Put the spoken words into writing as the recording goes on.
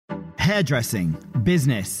Hairdressing,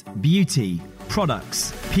 business, beauty,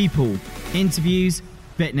 products, people, interviews,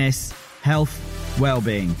 fitness, health,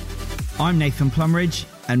 well-being. I'm Nathan Plumridge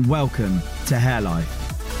and welcome to Hair Life.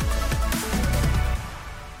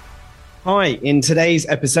 Hi, in today's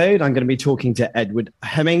episode, I'm going to be talking to Edward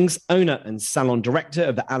Hemmings, owner and salon director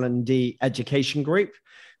of the L&D Education Group.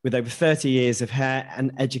 With over 30 years of hair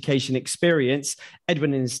and education experience, Edward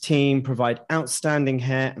and his team provide outstanding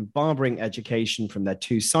hair and barbering education from their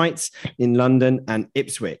two sites in London and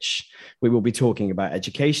Ipswich. We will be talking about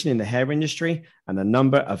education in the hair industry and a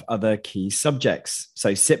number of other key subjects.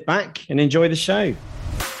 So sit back and enjoy the show.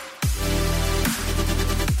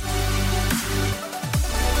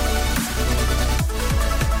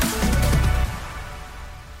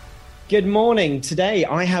 Good morning. Today,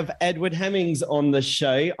 I have Edward Hemmings on the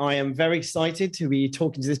show. I am very excited to be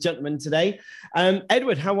talking to this gentleman today.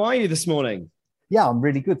 Edward, how are you this morning? Yeah, I'm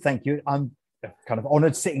really good. Thank you. I'm kind of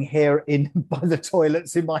honoured sitting here by the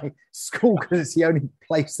toilets in my school because it's the only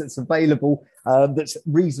place that's available that's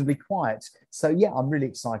reasonably quiet. So, yeah, I'm really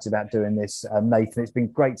excited about doing this, Nathan. It's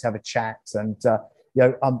been great to have a chat and,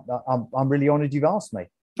 I'm really honoured you've asked me.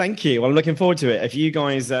 Thank you. Well, I'm looking forward to it. If you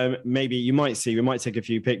guys, maybe you might see, we might take a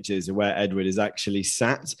few pictures of where Edward is actually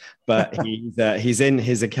sat, but he's in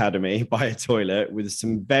his academy by a toilet with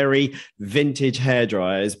some very vintage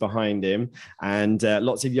hairdryers behind him and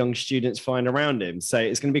lots of young students flying around him. So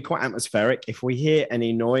it's going to be quite atmospheric. If we hear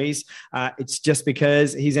any noise, it's just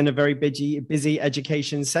because he's in a very busy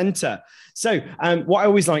education centre. So what I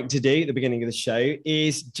always like to do at the beginning of the show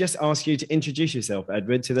is just ask you to introduce yourself,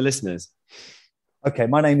 Edward, to the listeners. Okay,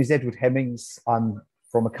 my name is Edward Hemmings. I'm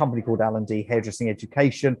from a company called L&D Hairdressing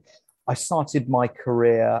Education. I started my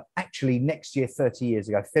career actually next year, 30 years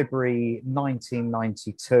ago, February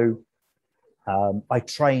 1992. I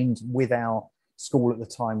trained with our school at the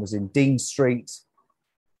time was in Dean Street.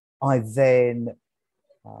 I then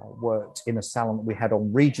worked in a salon that we had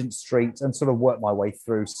on Regent Street and sort of worked my way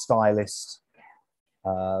through stylist,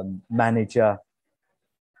 manager.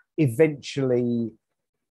 Eventually,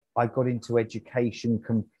 I got into education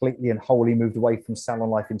completely and wholly, moved away from salon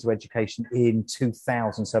life into education in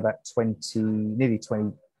 2000, so about nearly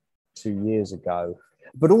 22 years ago.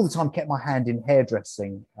 But all the time kept my hand in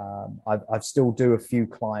hairdressing. I still do a few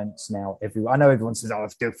clients now. I know everyone says, I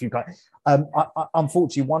still do a few clients.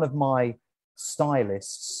 Unfortunately, one of my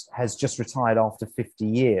stylists has just retired after 50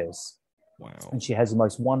 years. Wow. And she has the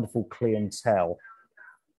most wonderful clientele.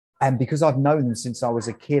 And because I've known them since I was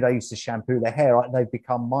a kid, I used to shampoo their hair. They've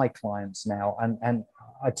become my clients now. And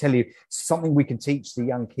I tell you, something we can teach the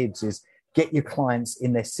young kids is get your clients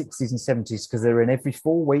in their 60s and 70s because they're in every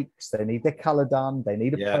 4 weeks. They need their colour done. They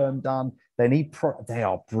need a perm done. They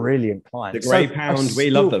are brilliant clients. The grey pound,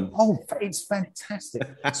 we love them. Oh, it's fantastic.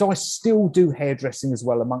 So I still do hairdressing as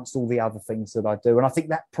well amongst all the other things that I do. And I think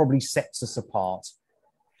that probably sets us apart.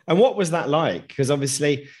 And what was that like? Because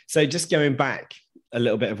obviously, so just going back a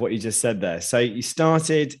little bit of what you just said there. So you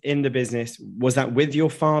started in the business. Was that with your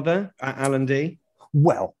father at L&D?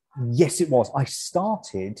 Well, yes, it was. I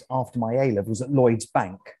started after my A-levels at Lloyd's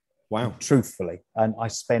Bank. Wow. Truthfully. And I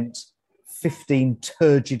spent 15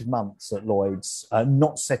 turgid months at Lloyd's,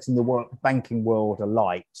 not setting the banking world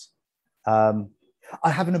alight.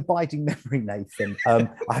 I have an abiding memory, Nathan. I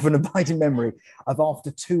have an abiding memory of after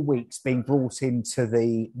 2 weeks being brought into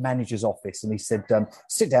the manager's office and he said,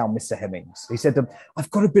 sit down, Mr. Hemmings. He said, I've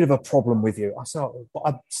got a bit of a problem with you. I said,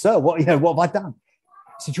 sir, what have I done?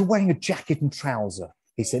 He said, you're wearing a jacket and trouser.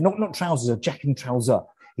 He said, not trousers, a jacket and trouser.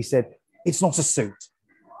 He said, it's not a suit.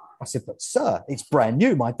 I said, but sir, it's brand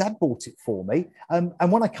new. My dad bought it for me. And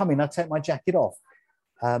when I come in, I take my jacket off.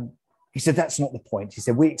 He said, that's not the point. He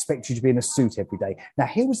said, we expect you to be in a suit every day. Now,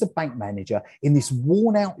 here was the bank manager in this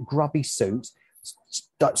worn-out, grubby suit,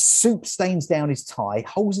 soup stains down his tie,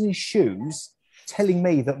 holes in his shoes, telling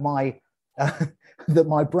me that my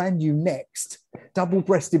brand new Next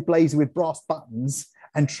double-breasted blazer with brass buttons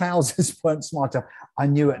and trousers weren't smart enough. I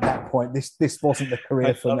knew at that point this wasn't the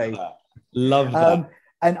career for me. Love that.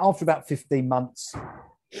 And after about 15 months,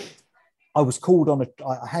 I was called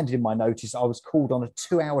I handed in my notice. I was called on a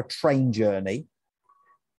 2-hour train journey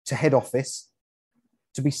to head office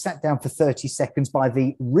to be sat down for 30 seconds by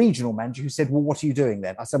the regional manager who said, well, what are you doing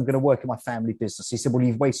then? I said, I'm going to work in my family business. He said, well,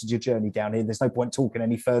 you've wasted your journey down here. There's no point talking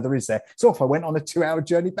any further, is there? So off I went on a 2-hour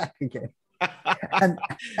journey back again.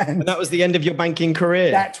 and that was the end of your banking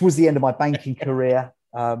career. That was the end of my banking career.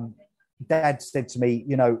 Dad said to me,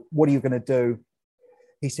 what are you going to do?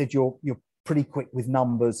 He said, you're pretty quick with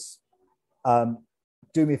numbers.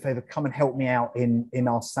 Do me a favor, come and help me out in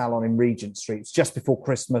our salon in Regent Street. It's just before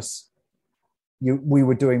Christmas. we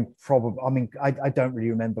were doing probably, I mean, I don't really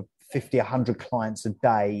remember, 50, 100 clients a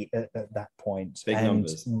day at that point. Big and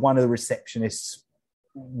numbers. One of the receptionists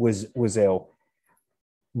was ill.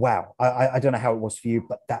 Wow. I don't know how it was for you,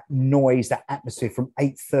 but that noise, that atmosphere from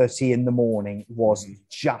 8:30 in the morning was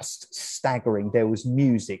just staggering. There was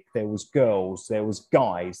music, there was girls, there was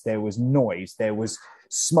guys, there was noise, there was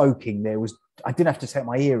smoking, I didn't have to take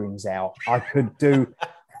my earrings out. I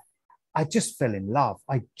just fell in love.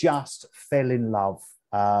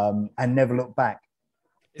 And never looked back.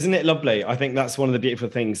 Isn't it lovely? I think that's one of the beautiful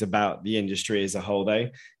things about the industry as a whole, though,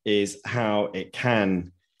 is how it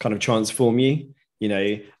can kind of transform you. You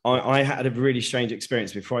know, I had a really strange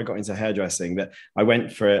experience before I got into hairdressing, that I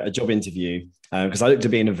went for a job interview because I looked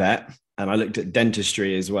at being a vet and I looked at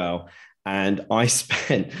dentistry as well. And I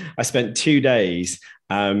spent 2 days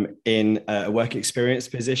in a work experience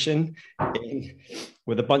position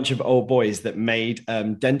with a bunch of old boys that made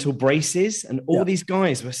dental braces, and all these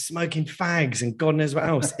guys were smoking fags and God knows what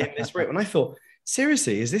else in this room. And I thought,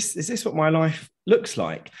 seriously, is this what my life looks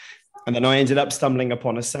like? And then I ended up stumbling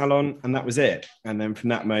upon a salon, and that was it. And then from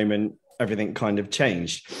that moment, everything kind of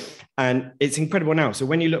changed. And it's incredible now. So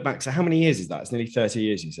when you look back, so how many years is that? It's nearly 30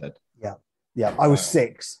 years, you said? Yeah. I was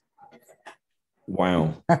 6.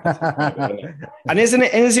 Wow. And is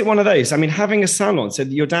it one of those? I mean, having a salon. So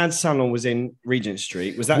your dad's salon was in Regent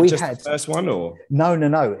Street. Was that the first one, or?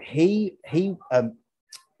 No. He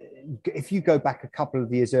if you go back a couple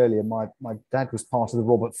of years earlier, my dad was part of the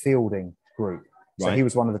Robert Fielding group. So he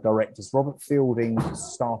was one of the directors. Robert Fielding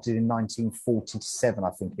started in 1947,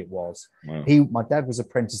 I think it was. Wow. My dad was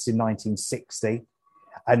apprenticed in 1960,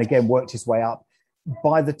 and again worked his way up.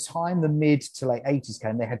 By the time the mid to late 80s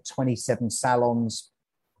came, they had 27 salons.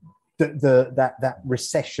 That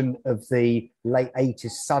recession of the late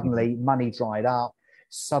 80s, suddenly money dried up.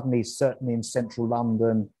 Suddenly, certainly in central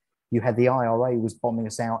London, you had the IRA was bombing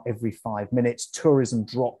us out every 5 minutes. Tourism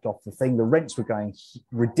dropped off the thing. The rents were going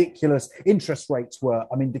ridiculous. Interest rates were,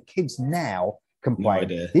 I mean, the kids now complain. No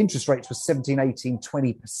idea. The interest rates were 17, 18,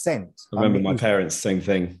 20%. I remember my parents, same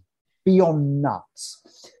thing. Beyond nuts.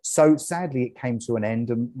 So sadly, it came to an end,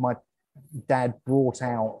 and my dad brought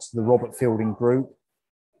out the Robert Fielding group,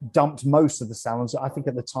 dumped most of the salons. I think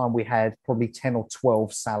at the time we had probably 10 or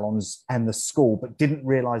 12 salons and the school, but didn't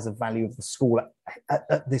realize the value of the school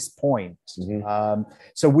at this point. Mm-hmm.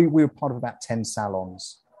 So we were part of about 10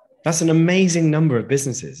 salons. That's an amazing number of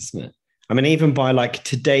businesses, isn't it? I mean, even by like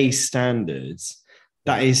today's standards,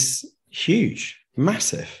 that is huge,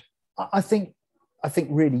 massive. I think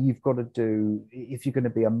really you've got to do, if you're going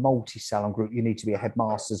to be a multi-salon group, you need to be a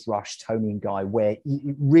Headmasters Rush, Tony and Guy, where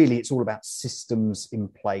really it's all about systems in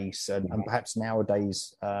place, and perhaps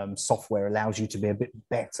nowadays software allows you to be a bit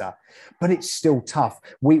better, but it's still tough.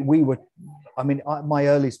 We were, I mean, my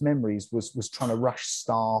earliest memories was trying to rush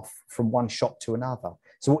staff from one shop to another.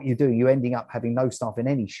 So what you do, you're ending up having no staff in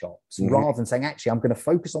any shops, rather than saying, actually, I'm going to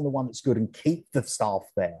focus on the one that's good and keep the staff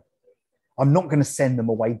there. I'm not going to send them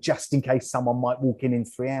away just in case someone might walk in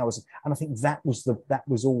 3 hours. And I think that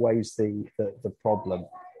was always the problem.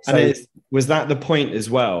 So, and was that the point as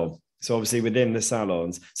well? So obviously within the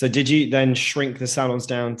salons. So did you then shrink the salons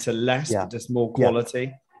down to less, just more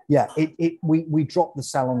quality? Yeah, we dropped the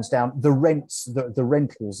salons down. The rents, the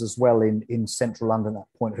rentals as well in central London at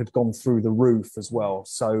that point had gone through the roof as well.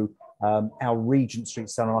 So our Regent Street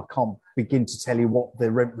salon, I can't begin to tell you what the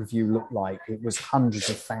rent review looked like. It was hundreds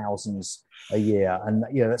of thousands a year, and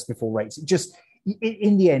that's before rates. It just,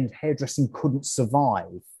 in the end, hairdressing couldn't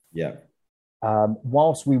survive. Yeah.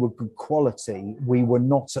 Whilst we were good quality, we were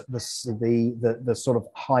not at the sort of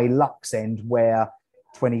high lux end where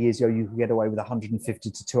 20 years ago you could get away with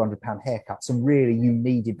 150 to 200 pound haircuts, and really you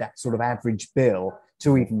needed that sort of average bill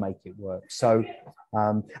to even make it work. So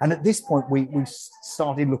and at this point we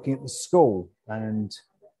started looking at the school, and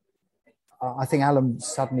I think Alan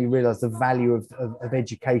suddenly realized the value of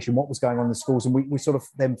education, what was going on in the schools, and we sort of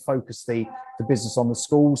then focused the business on the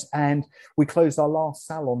schools, and we closed our last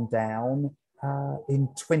salon down in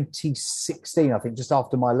 2016, I think, just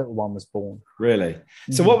after my little one was born. Really?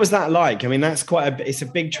 So what was that like? I mean, that's it's a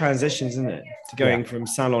big transition, isn't it? To going from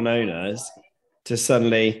salon owners to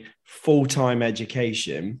suddenly full-time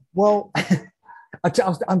education. Well,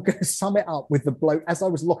 I'm going to sum it up with the bloke. As I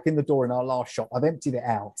was locking the door in our last shop, I've emptied it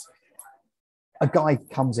out. A guy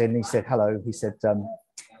comes in and he said, hello. He said,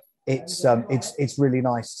 it's really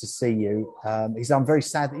nice to see you. He said, I'm very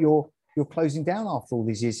sad that you're closing down after all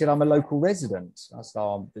these years. He said, I'm a local resident. I said,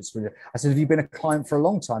 I said, have you been a client for a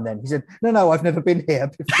long time then? He said, no, I've never been here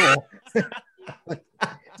before.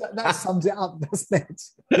 That sums it up, doesn't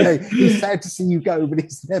it? He's sad to see you go, but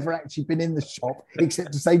he's never actually been in the shop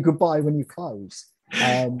except to say goodbye when you close.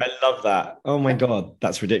 I love that. Oh my God,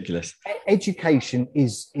 that's ridiculous. Education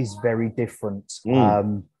is very different.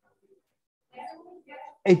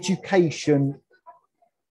 Education,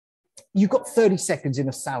 you've got 30 seconds in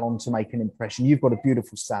a salon to make an impression. You've got a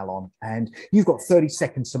beautiful salon and you've got 30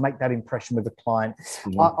 seconds to make that impression with a client.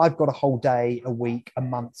 I've got a whole day, a week, a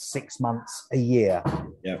month, 6 months, a year.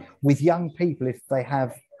 Yeah. With young people, if they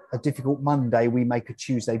have a difficult Monday, we make a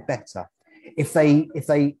Tuesday better. If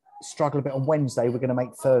they struggle a bit on Wednesday, we're going to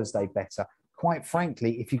make Thursday better. Quite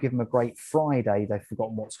frankly, if you give them a great Friday, they've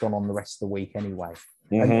forgotten what's gone on the rest of the week anyway.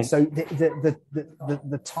 And so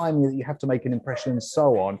the timing that you have to make an impression and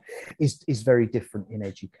so on is very different in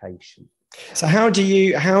education. So how do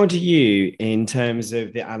you, in terms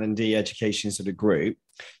of the L&D education sort of group,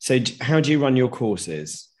 so how do you run your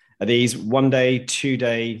courses? Are these 1 day, 2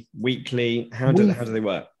 day, weekly? How do they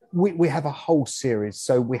work? We have a whole series.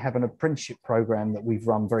 So we have an apprenticeship program that we've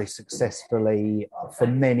run very successfully for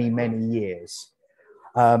many, many years.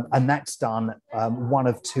 And that's done one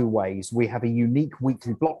of two ways. We have a unique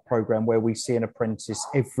weekly block program where we see an apprentice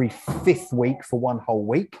every 5th week for 1 whole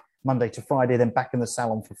week, Monday to Friday, then back in the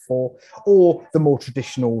salon for 4, or the more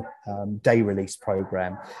traditional day release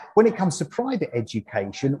program. When it comes to private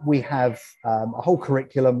education, we have a whole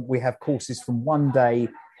curriculum. We have courses from 1 day,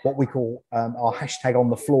 what we call our hashtag on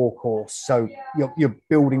the floor course. So you're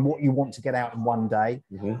building what you want to get out in 1 day,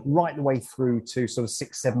 right the way through to sort of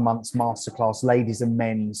 6-7 months masterclass, ladies and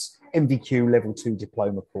men's, MVQ level 2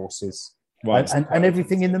 diploma courses, right, and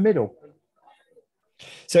everything in the middle.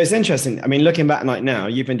 So it's interesting. I mean, looking back like now,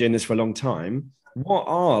 you've been doing this for a long time. What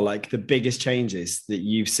are like the biggest changes that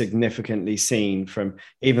you've significantly seen from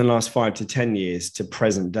even the last 5 to 10 years to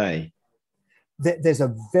present day? There's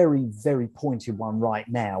a very, very pointed one right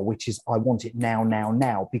now, which is I want it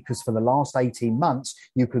now, because for the last 18 months,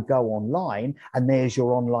 you could go online and there's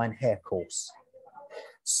your online hair course.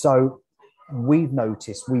 So we've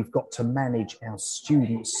noticed we've got to manage our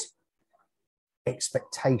students'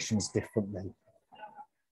 expectations differently.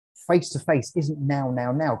 Face-to-face isn't now,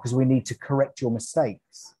 because we need to correct your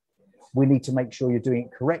mistakes. We need to make sure you're doing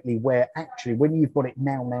it correctly, where actually when you've got it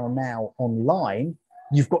now online,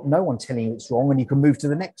 you've got no one telling you it's wrong and you can move to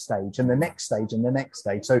the next stage and the next stage and the next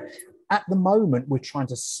stage. So at the moment, we're trying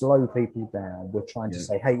to slow people down. We're trying to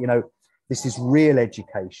say, hey, this is real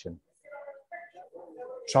education.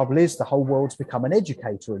 Trouble is, the whole world's become an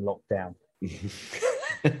educator in lockdown.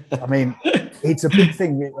 I mean, it's a big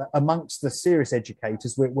thing amongst the serious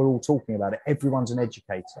educators. We're all talking about it. Everyone's an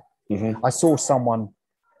educator. I saw someone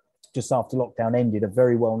just after lockdown ended, a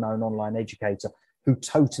very well-known online educator, who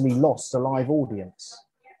totally lost a live audience.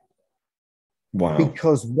 Wow.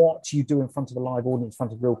 Because what you do in front of a live audience, in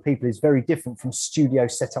front of real people, is very different from studio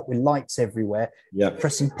set up with lights everywhere,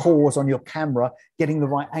 pressing pause on your camera, getting the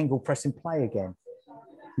right angle, pressing play again.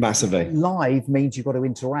 Massively. Live means you've got to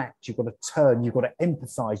interact, you've got to turn, you've got to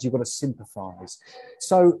empathize, you've got to sympathize.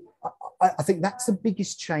 So I think that's the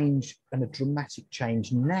biggest change and a dramatic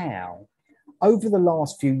change now. Over the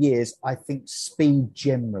last few years, I think speed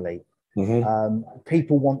generally.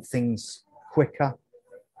 People want things quicker.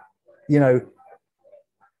 If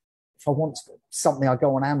I want something, I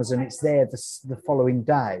go on Amazon, it's there the following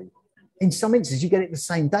day. In some instances, you get it the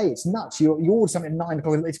same day. It's nuts. You order something at 9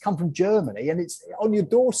 o'clock, it's come from Germany and it's on your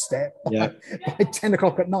doorstep by 10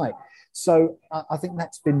 o'clock at night. So I think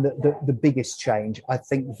that's been the biggest change. I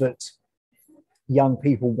think that young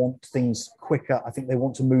people want things quicker. I think they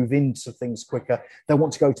want to move into things quicker. They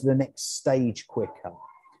want to go to the next stage quicker.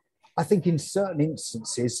 I think in certain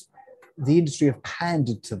instances, the industry have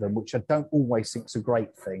pandered to them, which I don't always think is a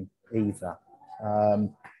great thing either.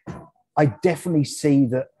 I definitely see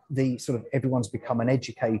that the sort of everyone's become an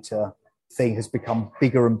educator thing has become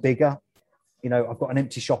bigger and bigger. I've got an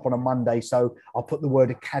empty shop on a Monday, so I'll put the word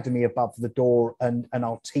academy above the door and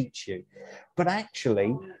I'll teach you. But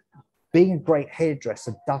actually, being a great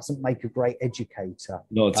hairdresser doesn't make a great educator.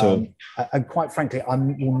 Not at all. And quite frankly, I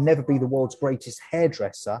will never be the world's greatest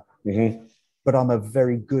hairdresser, but I'm a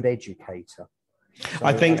very good educator. So,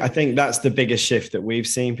 I think that's the biggest shift that we've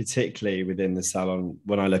seen, particularly within the salon.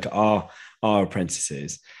 When I look at our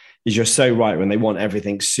apprentices, is you're so right. When they want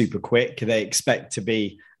everything super quick, they expect to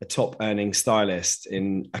be a top earning stylist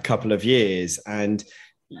in a couple of years, and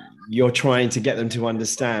you're trying to get them to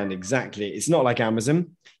understand exactly. It's not like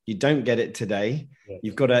Amazon. You don't get it today.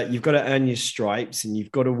 You've got to earn your stripes and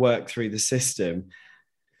you've got to work through the system.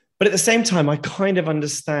 But at the same time, I kind of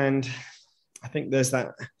understand. I think there's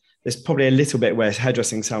that there's probably a little bit where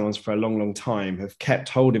hairdressing salons for a long, long time have kept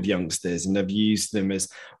hold of youngsters and have used them as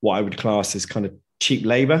what I would class as kind of cheap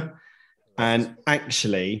labor. And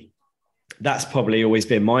actually, that's probably always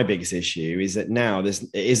been my biggest issue, is that now it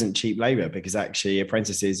isn't cheap labor, because actually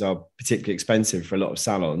apprentices are particularly expensive for a lot of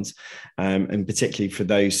salons, and particularly for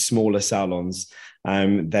those smaller salons,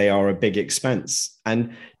 they are a big expense.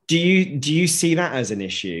 And do you see that as an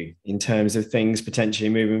issue in terms of things potentially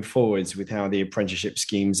moving forwards with how the apprenticeship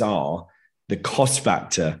schemes are, the cost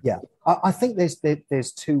factor? Yeah, I think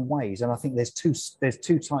there's two ways, and I think there's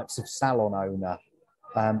two types of salon owner.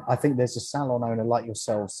 I think there's a salon owner like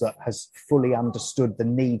yourselves that has fully understood the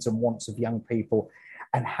needs and wants of young people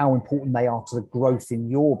and how important they are to the growth in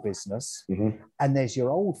your business. Mm-hmm. And there's your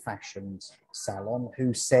old-fashioned salon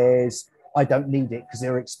who says, I don't need it because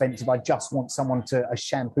they're expensive. I just want a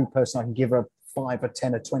shampoo person I can give her 5 or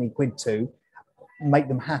 10 or 20 quid to, make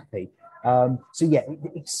them happy. So yeah,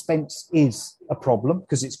 expense is a problem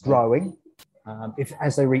because it's growing. If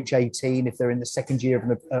as they reach 18, if they're in the second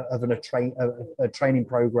year of a training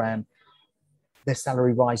program, their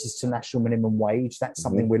salary rises to national minimum wage. That's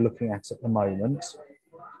something we're looking at the moment.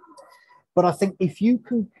 But I think if you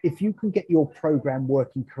can get your program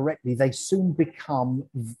working correctly, they soon become,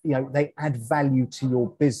 they add value to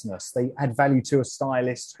your business. They add value to a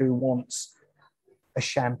stylist who wants a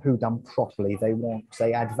shampoo done properly.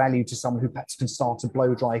 They add value to someone who perhaps can start a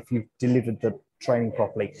blow dry if you've delivered the training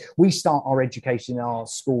properly. We start our education in our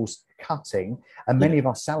schools cutting, and many of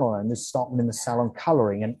our salon owners start them in the salon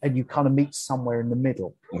colouring, and you kind of meet somewhere in the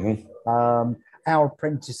middle. Mm-hmm. Our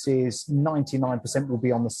apprentices, 99% will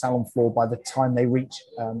be on the salon floor by the time they reach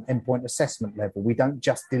endpoint assessment level. We don't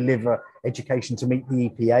just deliver education to meet the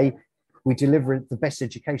EPA. We deliver the best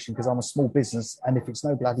education because I'm a small business, and if it's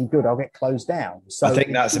no bloody good, I'll get closed down. So I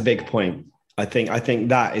think that's a big point. I think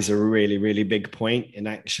that is a really, really big point in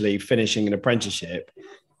actually finishing an apprenticeship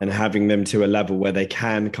and having them to a level where they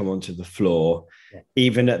can come onto the floor,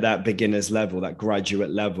 even at that beginner's level, that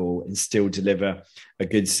graduate level, and still deliver a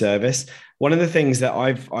good service. One of the things that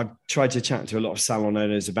I've tried to chat to a lot of salon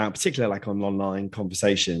owners about, particularly like on online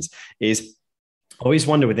conversations, is I always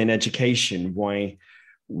wonder within education why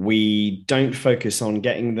we don't focus on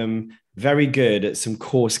getting them very good at some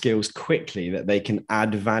core skills quickly that they can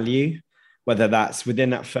add value. Whether that's within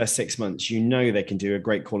that first 6 months, they can do a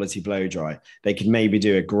great quality blow dry. They can maybe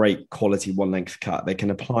do a great quality one length cut. They can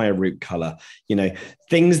apply a root color,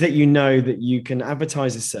 things that that you can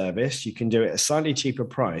advertise a service. You can do it at a slightly cheaper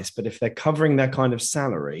price, but if they're covering their kind of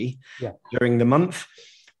salary during the month,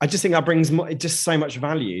 I just think that brings just so much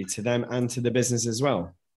value to them and to the business as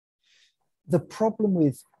well. The problem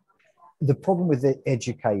with the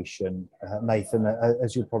education, Nathan,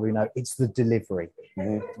 as you'll probably know, it's the delivery.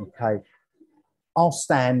 Mm-hmm. Okay. I'll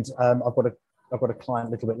stand, I've got a client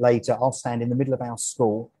a little bit later. I'll stand in the middle of our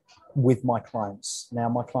school with my clients. Now,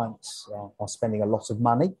 my clients are spending a lot of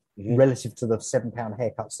money relative to the £7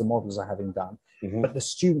 haircuts the models are having done. Mm-hmm. But the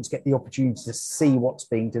students get the opportunity to see what's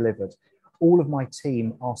being delivered. All of my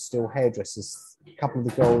team are still hairdressers. A couple of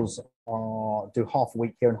the girls do half a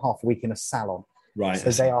week here and half a week in a salon. Right. So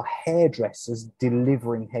they are hairdressers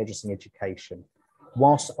delivering hairdressing education.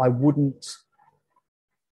 Whilst I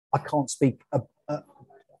can't speak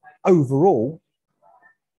overall,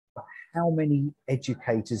 how many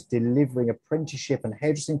educators delivering apprenticeship and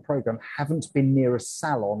hairdressing program haven't been near a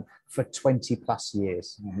salon for 20 plus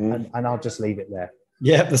years? Mm-hmm. And I'll just leave it there.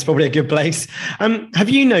 Yeah, that's probably a good place. Have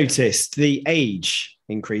you noticed the age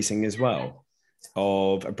increasing as well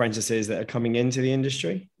of apprentices that are coming into the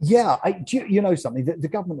industry? Yeah, you know something, the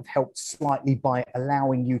government have helped slightly by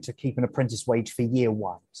allowing you to keep an apprentice wage for year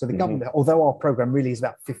one. So the government, although our program really is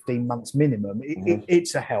about 15 months minimum,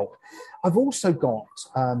 it's a help. I've also got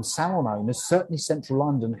salon owners, certainly central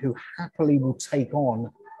London, who happily will take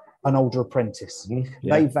on an older apprentice. Yeah.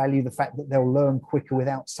 They value the fact that they'll learn quicker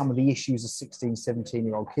without some of the issues a 16,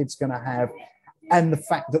 17-year-old kid's going to have. And the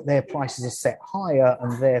fact that their prices are set higher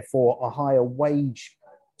and therefore a higher wage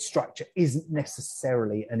structure isn't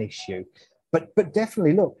necessarily an issue. But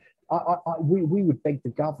definitely, look, we would beg the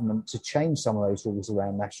government to change some of those rules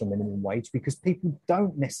around national minimum wage, because people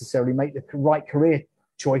don't necessarily make the right career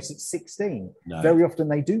choice at 16. No. Very often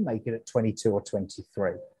they do make it at 22 or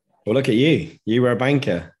 23. Well, look at you. You were a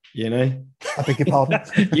banker, I beg your pardon?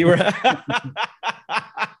 You were...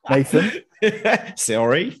 Nathan?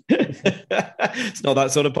 Sorry. It's not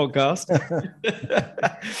that sort of podcast.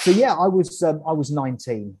 So yeah, I was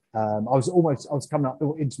 19. I was coming up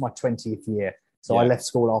into my 20th year. So I left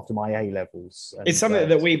school after my A levels. It's something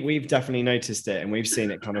that we've definitely noticed it, and we've seen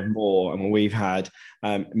it kind of more. And we've had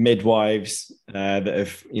midwives that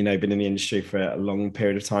have been in the industry for a long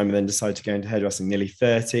period of time, and then decided to go into hairdressing. Nearly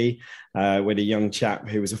 30, with a young chap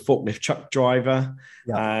who was a forklift truck driver,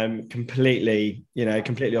 completely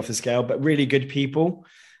off the scale, but really good people.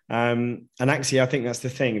 And actually, I think that's the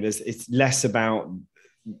thing. It's less about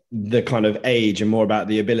the kind of age and more about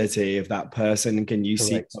the ability of that person, and can you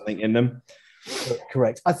see something in them?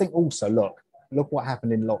 Correct. I think also, look what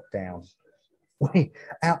happened in lockdown.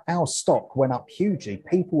 Our stock went up hugely.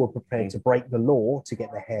 People were prepared to break the law to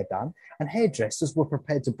get their hair done, and hairdressers were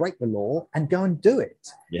prepared to break the law and go and do it.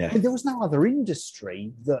 Yeah. I mean, there was no other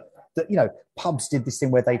industry that pubs did this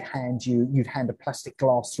thing where you'd hand a plastic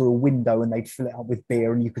glass through a window and they'd fill it up with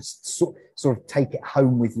beer, and you could sort of take it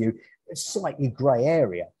home with you. It's a slightly grey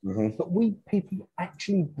area, but people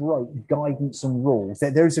actually broke guidance and rules.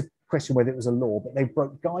 There is a question whether it was a law, but they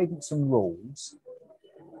broke guidance and rules,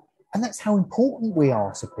 and that's how important we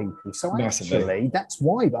are to people. So actually, that's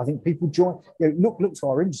why I think people join. Look to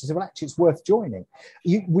our industry. So, well, actually, it's worth joining.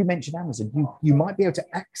 We mentioned Amazon. You might be able to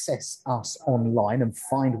access us online and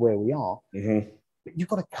find where we are, but you've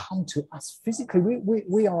got to come to us physically.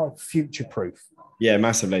 We are future proof. Yeah,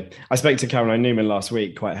 massively. I spoke to Caroline Newman last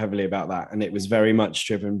week quite heavily about that, and it was very much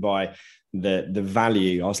driven by the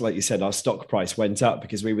value. Like you said, our stock price went up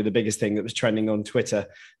because we were the biggest thing that was trending on Twitter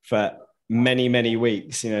for many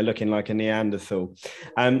weeks, looking like a Neanderthal.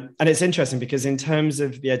 And it's interesting because in terms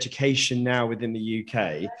of the education now within the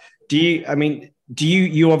UK, do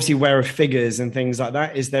you obviously aware of figures and things like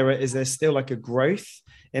that? Is there still like a growth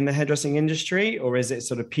in the hairdressing industry, or is it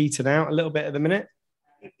sort of petered out a little bit at the minute?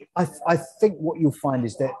 I think what you'll find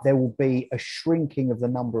is that there will be a shrinking of the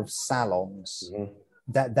number of salons.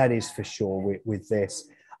 That is for sure with this.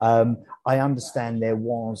 I understand there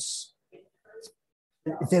was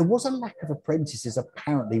a lack of apprentices.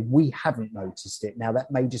 Apparently, we haven't noticed it. Now,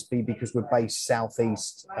 that may just be because we're based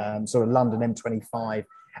southeast, sort of London M25,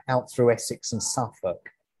 out through Essex and Suffolk.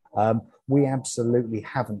 We absolutely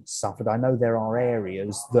haven't suffered. I know there are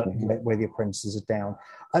areas where the apprentices are down.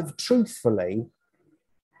 Truthfully,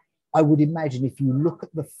 I would imagine if you look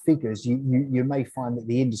at the figures, you may find that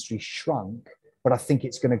the industry shrunk, but I think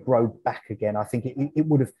it's going to grow back again. I think it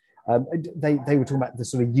would have. They were talking about the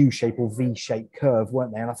sort of U-shape or V-shaped curve,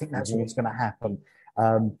 weren't they? And I think that's what's going to happen.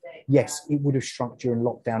 Yes, it would have shrunk during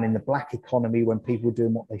lockdown in the black economy when people were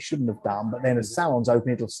doing what they shouldn't have done. But then as salons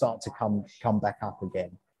open, it'll start to come back up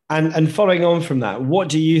again. And following on from that, what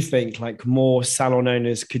do you think like more salon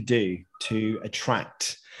owners could do to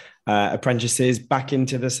attract apprentices back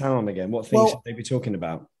into the salon again? What things should they be talking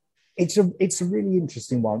about? It's a really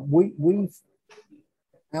interesting one.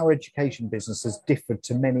 Our education business has differed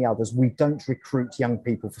to many others. We don't recruit young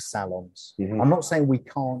people for salons. I'm not saying we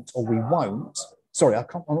can't or we won't. Sorry, I'm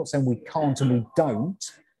not saying we can't and we don't,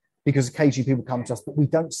 because occasionally people come to us, but we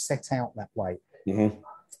don't set out that way.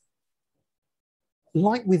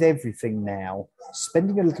 Like with everything now,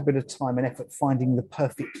 spending a little bit of time and effort finding the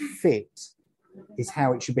perfect fit is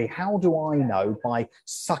how it should be. How do I know by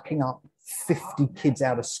sucking up 50 kids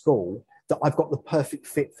out of school that I've got the perfect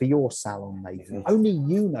fit for your salon, Nathan? Only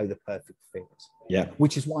you know the perfect fit. Yeah.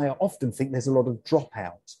 Which is why I often think there's a lot of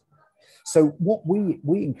dropout. So what we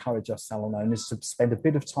encourage our salon owners to spend a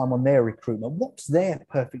bit of time on their recruitment. What's their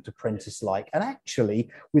perfect apprentice like? And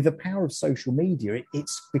actually, with the power of social media,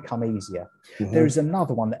 it's become easier. There is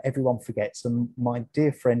another one that everyone forgets, and my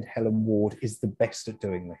dear friend Helen Ward is the best at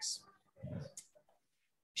doing this.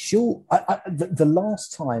 The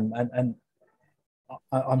last time, and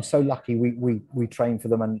I'm so lucky we train for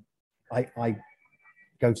them, and I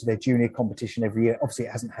go to their junior competition every year. Obviously,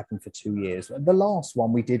 it hasn't happened for 2 years. The last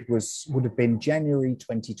one we did would have been January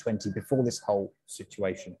 2020, before this whole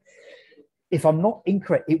situation. If I'm not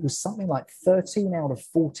incorrect, it was something like 13 out of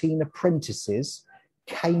 14 apprentices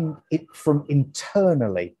came from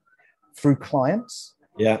internally through clients,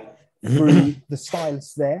 through the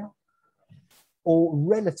stylists there, or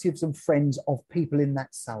relatives and friends of people in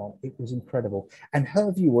that salon. It was incredible. And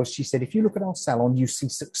her view was, she said, if you look at our salon, you see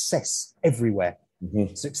success everywhere.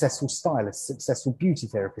 Successful stylists, successful beauty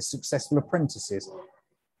therapists, successful apprentices.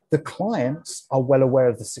 The clients are well aware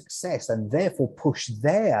of the success and therefore push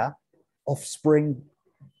their offspring,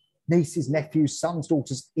 nieces, nephews, sons,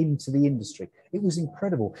 daughters into the industry. It was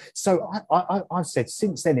incredible. So I've said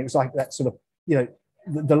since then, it was like that sort of,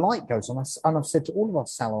 the light goes on, and I've said to all of our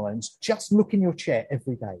salon owners, just look in your chair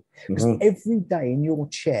every day. Because every day in your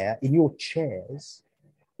chair, in your chairs,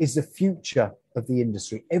 is the future of the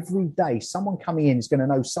industry. Every day, someone coming in is going to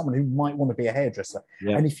know someone who might want to be a hairdresser.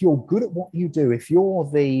 And if you're good at what you do, if you're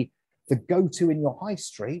the the go-to in your high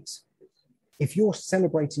street. If you're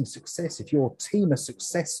celebrating success, if your team are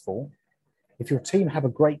successful, if your team have a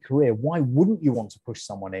great career, why wouldn't you want to push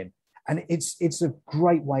someone in? And it's a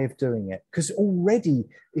great way of doing it, because already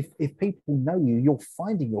if people know you, you're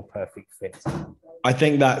finding your perfect fit. I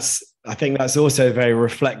think that's also very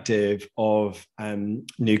reflective of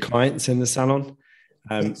new clients in the salon.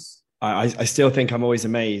 Yes. I still think I'm always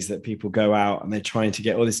amazed that people go out and they're trying to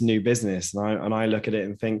get all this new business, and I look at it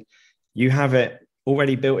and think, you have it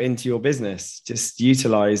already built into your business. Just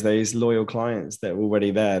utilize those loyal clients that are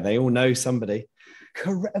already there. They all know somebody.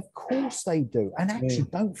 Correct. Of course they do. And actually,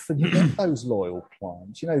 don't forget those loyal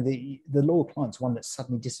clients. You know, the loyal client's one that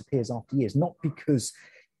suddenly disappears after years, not because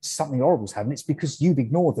something horrible's happened. It's because you've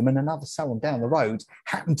ignored them and another salon down the road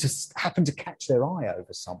happened to catch their eye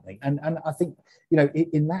over something. And I think, you know,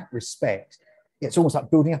 in that respect, it's almost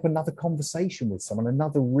like building up another conversation with someone,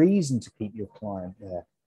 another reason to keep your client there.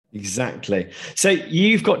 Exactly. So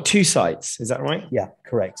you've got 2 sites, is that right? Yeah,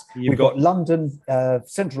 correct. You've we've got London,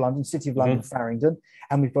 central London, City of London, Farringdon,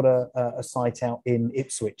 and we've got a site out in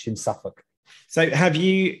Ipswich in Suffolk. So have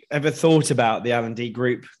you ever thought about the L&D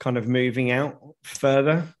group kind of moving out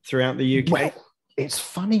further throughout the UK? Well, it's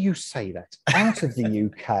funny you say that. Out of the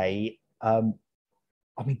UK, I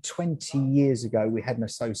mean, 20 years ago, we had an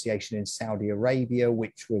association in Saudi Arabia,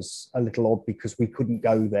 which was a little odd because we couldn't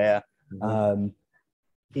go there.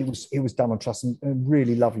 It was done on trust, and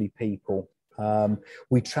really lovely people.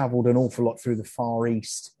 We travelled an awful lot through the Far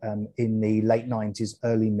East in the late 90s,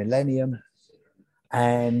 early millennium,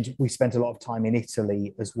 and we spent a lot of time in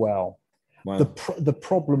Italy as well. Wow. The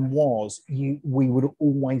problem was we would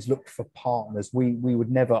always look for partners. I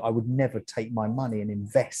would never take my money and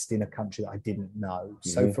invest in a country that I didn't know.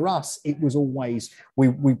 So for us, it was always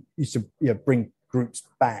we used to bring groups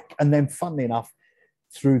back, and then funnily enough,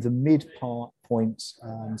 through the point,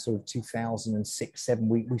 sort of 2006-7,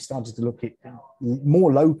 we started to look at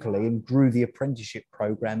more locally and grew the apprenticeship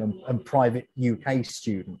program and private UK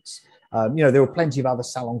students. There were plenty of other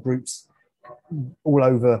salon groups all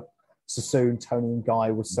over Sassoon. Tony and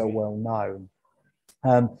Guy were so well known.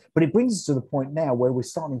 But it brings us to the point now where we're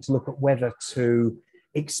starting to look at whether to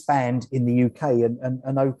expand in the UK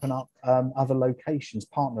and open up other locations,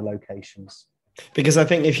 partner locations. Because I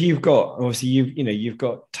think if you've got, obviously, you've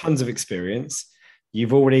got tons of experience,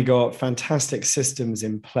 you've already got fantastic systems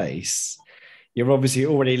in place, you're obviously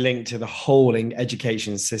already linked to the whole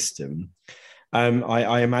education system.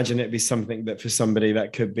 I imagine it'd be something that for somebody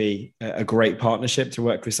that could be a great partnership to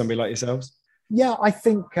work with somebody like yourselves. Yeah, I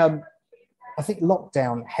think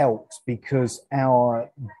lockdown helped because our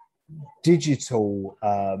digital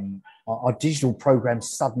program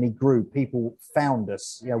suddenly grew. People found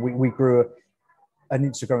us. We grew an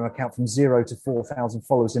Instagram account from 0 to 4,000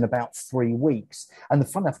 followers in about 3 weeks. And the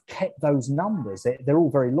fun enough kept those numbers. They're all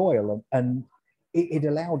very loyal, and it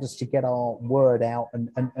allowed us to get our word out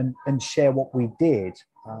and share what we did.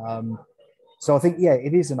 So I think,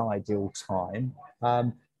 it is an ideal time.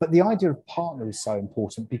 But the idea of partner is so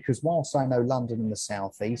important because whilst I know London and the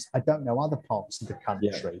Southeast, I don't know other parts of the country.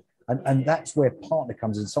 Yeah. And that's where partner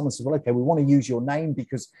comes in. Someone says, well, okay, we want to use your name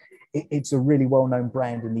because it's a really well-known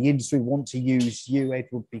brand in the industry. We want to use you,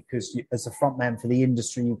 Edward, because as a front man for the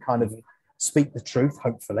industry, you kind of speak the truth,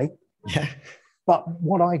 hopefully. Yeah. But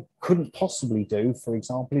what I couldn't possibly do, for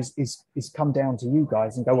example, is come down to you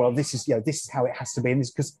guys and go, well, this is how it has to be. And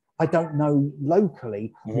this because I don't know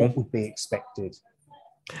locally what would be expected.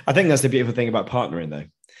 I think that's the beautiful thing about partnering, though.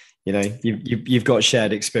 You've got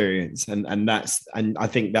shared experience, and I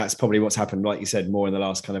think that's probably what's happened, like you said, more in the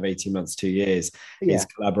last kind of 18 months, 2 years, is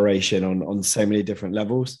collaboration on so many different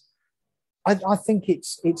levels. I think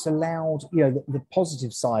it's allowed, the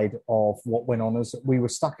positive side of what went on is that we were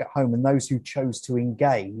stuck at home, and those who chose to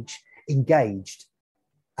engaged,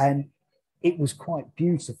 and it was quite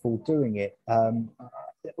beautiful doing it.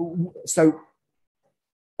 So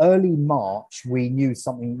early March, we knew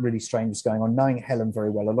something really strange was going on. Knowing Helen very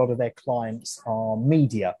well, a lot of their clients are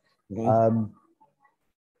media,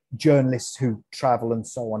 journalists who travel and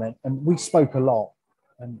so on, and we spoke a lot.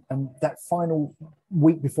 And that final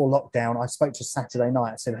week before lockdown, I spoke to her Saturday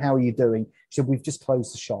night. I said, how are you doing? She said, we've just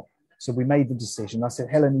closed the shop. So we made the decision. I said,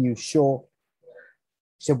 Helen, are you sure?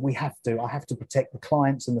 She said, I have to protect the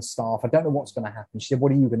clients and the staff. I don't know what's going to happen. She said,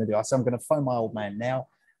 what are you going to do? I said, I'm going to phone my old man now.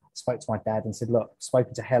 I spoke to my dad and said, look, I've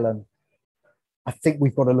spoken to Helen. I think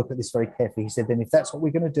we've got to look at this very carefully. He said, then if that's what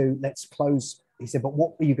we're going to do, let's close. He said, but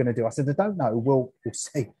what are you going to do? I said, I don't know. We'll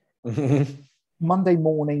see. Monday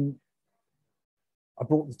morning, I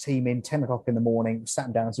brought the team in 10 o'clock in the morning, sat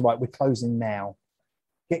them down and said, right, we're closing now.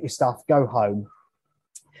 Get your stuff, go home.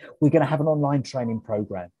 We're going to have an online training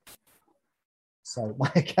program. So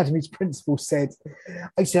my academy's principal said,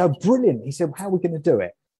 "Oh, brilliant." He said, "How are we going to do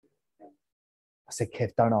it?" I said,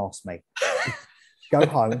 "Kev, don't ask me. Go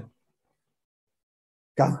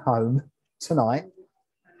home tonight.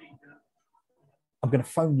 I'm going to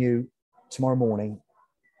phone you tomorrow morning."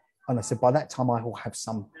 And I said, "By that time, I will have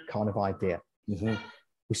some kind of idea." Mm-hmm.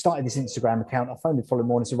 We started this Instagram account. I phoned the following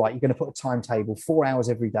morning and said, "Right, you're going to put a timetable, 4 hours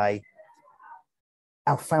every day.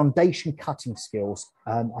 Our foundation cutting skills."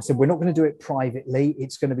 I said, "We're not going to do it privately.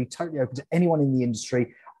 It's going to be totally open to anyone in the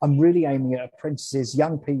industry. I'm really aiming at apprentices,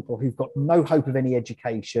 young people who've got no hope of any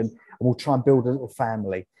education, and we'll try and build a little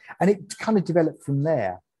family." And it kind of developed from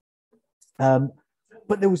there.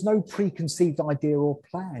 But there was no preconceived idea or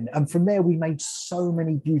plan. And from there, we made so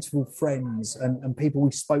many beautiful friends and people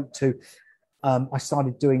we spoke to. I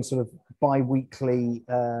started doing sort of twice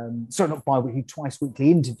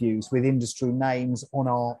weekly interviews with industry names on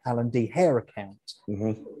our L&D Hair account.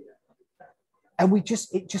 Mm-hmm. And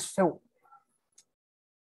it just felt,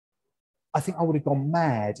 I think I would have gone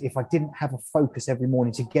mad if I didn't have a focus every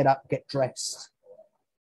morning to get up, get dressed.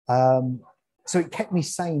 So it kept me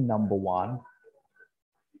sane, number one.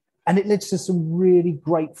 And it led to some really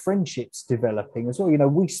great friendships developing as well. You know,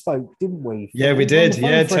 we spoke, didn't we? Yeah, we did.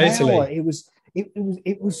 Yeah, totally.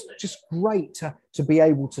 It was just great to be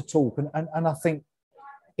able to talk. And I think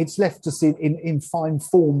it's left us in fine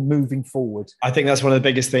form moving forward. I think that's one of the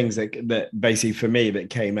biggest things that basically for me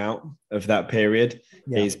that came out of that period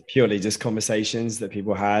is purely just conversations that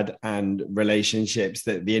people had and relationships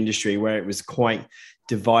that the industry where it was quite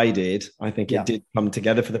divided. I think it did come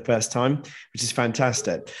together for the first time, which is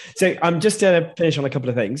fantastic. So I'm just going to finish on a couple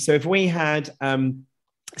of things. So if we had,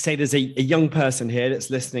 say there's a young person here that's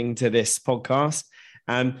listening to this podcast,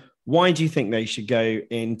 why do you think they should go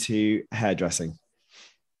into hairdressing?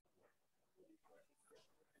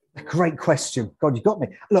 Great question. God, you got me.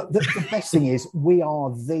 Look, the best thing is we are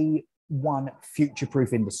the one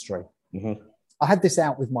future-proof industry. Mm-hmm. I had this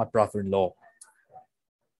out with my brother-in-law.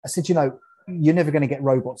 I said, you know, you're never going to get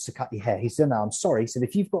robots to cut your hair. He said, no, I'm sorry. He said,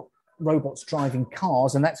 if you've got robots driving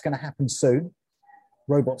cars, and that's going to happen soon,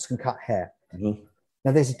 robots can cut hair. Mm-hmm.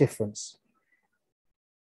 Now, there's a difference.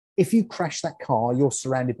 If you crash that car, you're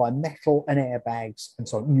surrounded by metal and airbags and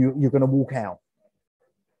so on. You're going to walk out.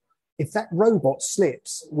 If that robot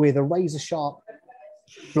slips with a razor-sharp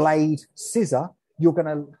blade scissor, you're going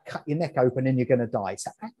to cut your neck open and you're going to die. So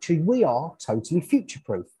actually, we are totally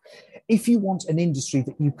future-proof. If you want an industry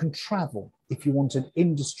that you can travel, if you want an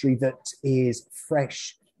industry that is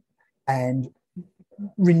fresh and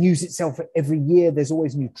renews itself every year, there's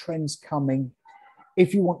always new trends coming.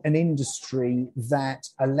 If you want an industry that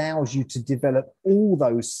allows you to develop all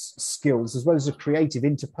those skills, as well as a creative,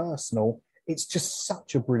 interpersonal, it's just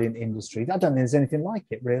such a brilliant industry. I don't think there's anything like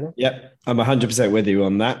it, really. Yep, I'm 100% with you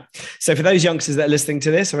on that. So for those youngsters that are listening to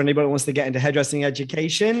this, or anybody who wants to get into hairdressing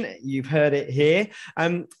education, you've heard it here.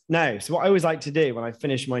 Now, so what I always like to do when I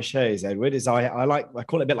finish my shows, Edward, is I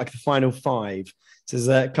call it a bit like the final five. So there's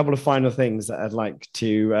a couple of final things that I'd like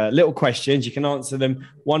to, little questions. You can answer them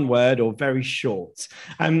one word or very short.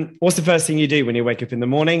 What's the first thing you do when you wake up in the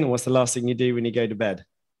morning? And what's the last thing you do when you go to bed?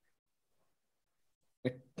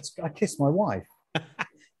 I kiss my wife.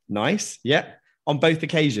 Nice. Yeah. On both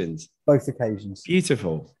occasions. Both occasions.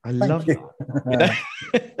 Beautiful. I love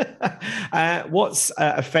that. What's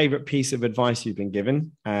a favorite piece of advice you've been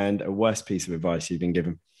given and a worst piece of advice you've been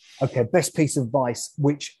given? Okay. Best piece of advice,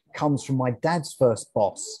 which comes from my dad's first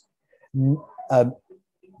boss.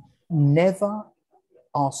 Never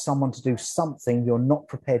ask someone to do something you're not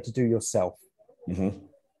prepared to do yourself. Mm-hmm.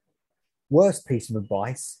 Worst piece of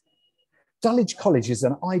advice. Dulwich College is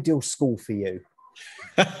an ideal school for you.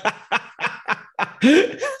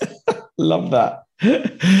 Love that.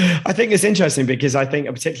 I think it's interesting because I think,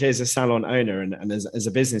 particularly as a salon owner and as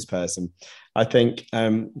a business person, I think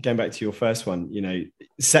going back to your first one, you know,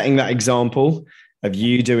 setting that example of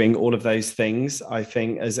you doing all of those things, I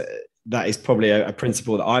think that is probably a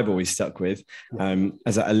principle that I've always stuck with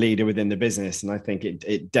as a leader within the business. And I think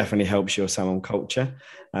it definitely helps your salon culture.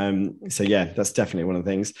 So yeah, that's definitely one of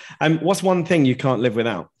the things. What's one thing you can't live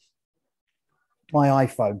without? My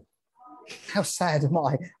iPhone. How sad am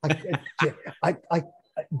I? I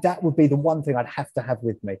that would be the one thing I'd have to have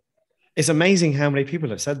with me. It's amazing how many people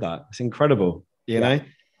have said that. It's incredible. You know,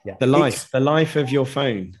 the life of your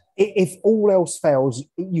phone. If all else fails,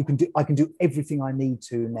 I can do everything I need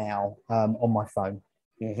to now on my phone.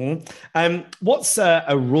 Mm-hmm. What's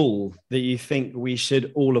a rule that you think we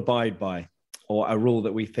should all abide by, or a rule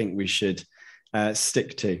that we think we should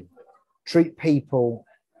stick to? Treat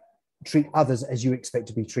others as you expect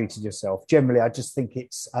to be treated yourself. Generally, I just think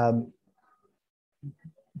it's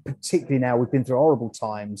particularly now we've been through horrible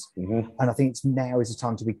times, and I think now is the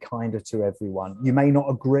time to be kinder to everyone. You may not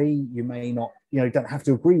agree, you may not, you don't have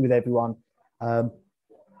to agree with everyone,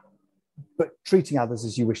 but treating others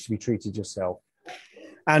as you wish to be treated yourself.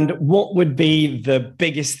 And what would be the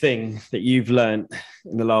biggest thing that you've learned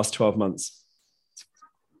in the last 12 months?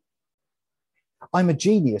 I'm a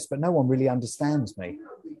genius, but no one really understands me.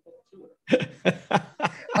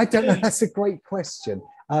 I don't know. That's a great question.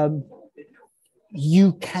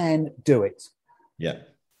 You can do it. Yeah.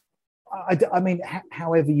 I mean,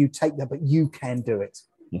 however you take that, but you can do it.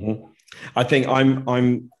 Mm-hmm. I think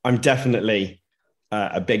I'm definitely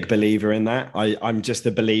a big believer in that. I'm just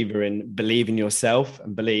a believer in believe in yourself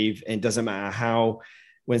and believe it doesn't matter how,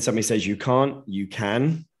 when somebody says you can't, you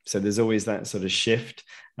can. So there's always that sort of shift.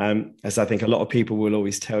 As I think a lot of people will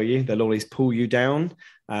always tell you, they'll always pull you down.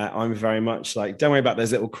 I'm very much like, don't worry about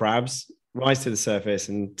those little crabs, rise to the surface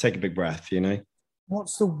and take a big breath,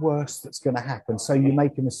 What's the worst that's going to happen? So you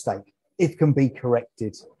make a mistake. It can be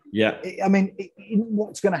corrected. Yeah.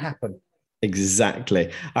 What's going to happen? Exactly.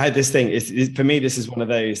 I had this thing. For me, this is one of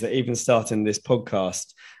those that even starting this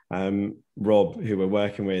podcast, Rob, who we're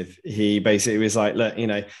working with, he basically was like, look,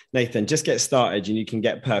 Nathan, just get started and you can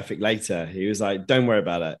get perfect later. He was like, don't worry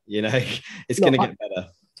about it. It's going to get better.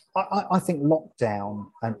 I think lockdown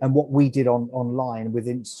and what we did online with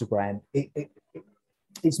Instagram,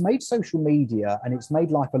 it's made social media and it's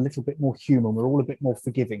made life a little bit more human. We're all a bit more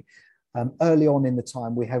forgiving. Early on in the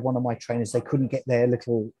time, we had one of my trainers, they couldn't get their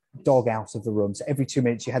little dog out of the room. So every 2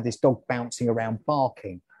 minutes, you had this dog bouncing around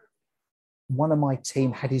barking. One of my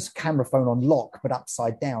team had his camera phone on lock, but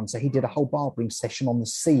upside down. So he did a whole barbering session on the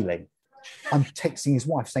ceiling. I'm texting his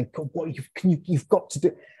wife saying, God, you've got to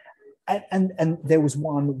do. And there was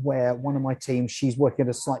one where one of my team, she's working at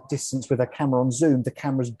a slight distance with her camera on Zoom. The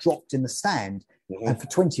camera's dropped in the sand. Mm-hmm. And for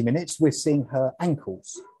 20 minutes, we're seeing her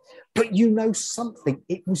ankles. But something,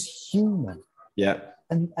 it was human. Yeah.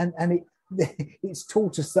 And it's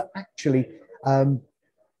taught us that actually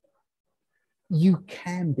you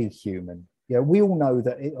can be human. We all know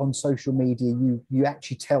that on social media, you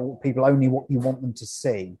actually tell people only what you want them to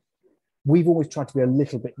see. We've always tried to be a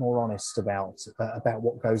little bit more honest about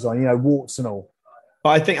what goes on, warts and all. But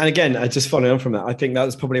I think, and again, just following on from that, I think that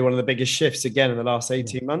was probably one of the biggest shifts again in the last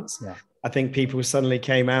 18 months. Yeah. I think people suddenly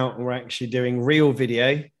came out and were actually doing real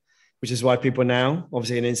video, which is why people now,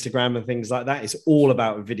 obviously on Instagram and things like that, it's all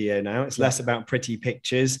about video now. It's less about pretty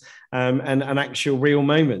pictures and actual real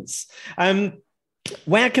moments.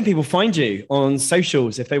 Where can people find you on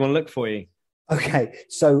socials if they want to look for you? Okay,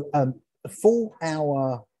 so for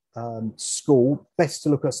our school, best to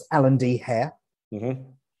look at Alan D. Hare,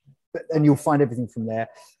 and you'll find everything from there.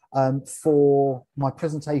 For my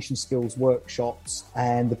presentation skills workshops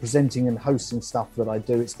and the presenting and hosting stuff that I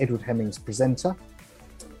do, it's Edward Hemmings Presenter.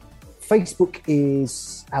 Facebook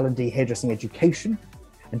is Alan D. Hairdressing Education.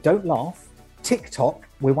 And don't laugh, TikTok,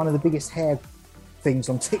 we're one of the biggest hair things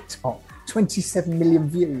on TikTok. 27 million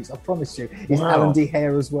views, I promise you, is Alan D.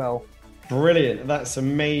 Hair as well. Brilliant. That's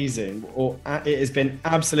amazing. It has been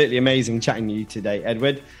absolutely amazing chatting to you today,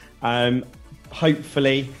 Edward.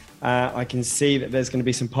 Hopefully, I can see that there's going to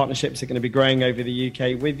be some partnerships that are going to be growing over the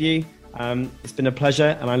UK with you. It's been a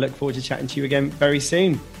pleasure, and I look forward to chatting to you again very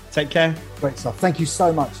soon. Take care. Great stuff. Thank you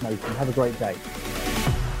so much, Nathan. Have a great day.